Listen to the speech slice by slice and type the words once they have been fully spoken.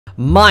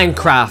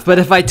Minecraft, but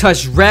if I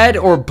touch red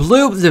or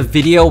blue, the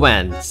video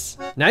ends.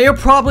 Now you're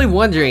probably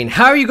wondering,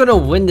 how are you gonna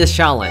win this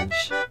challenge?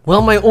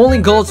 Well, my only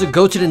goal is to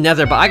go to the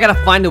nether, but I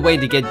gotta find a way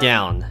to get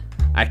down.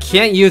 I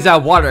can't use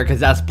that water because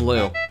that's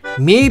blue.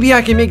 Maybe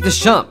I can make this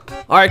jump.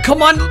 Alright,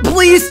 come on,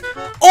 please!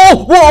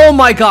 Oh, whoa, oh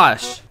my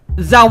gosh!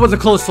 That was a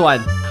close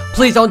one.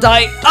 Please don't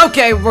die.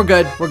 Okay, we're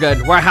good, we're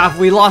good.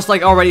 We lost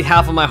like already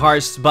half of my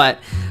hearts, but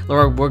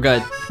we're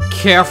good.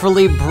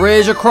 Carefully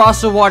bridge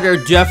across the water,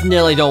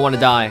 definitely don't want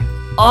to die.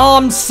 Oh,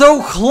 I'm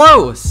so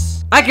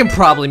close. I can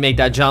probably make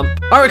that jump.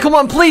 Alright, come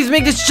on, please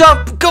make this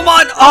jump. Come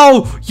on.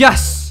 Oh,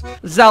 yes.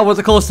 That was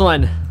a close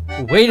one.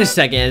 Wait a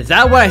second, is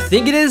that what I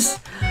think it is?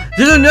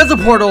 There's another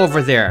portal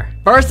over there.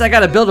 First, I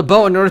gotta build a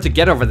boat in order to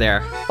get over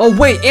there. Oh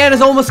wait, and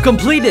it's almost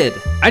completed.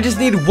 I just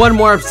need one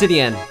more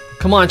obsidian.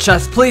 Come on,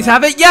 chest, please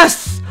have it.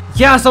 Yes!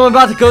 Yes, I'm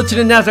about to go to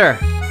the nether.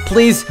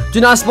 Please, do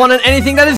not spawn on anything that is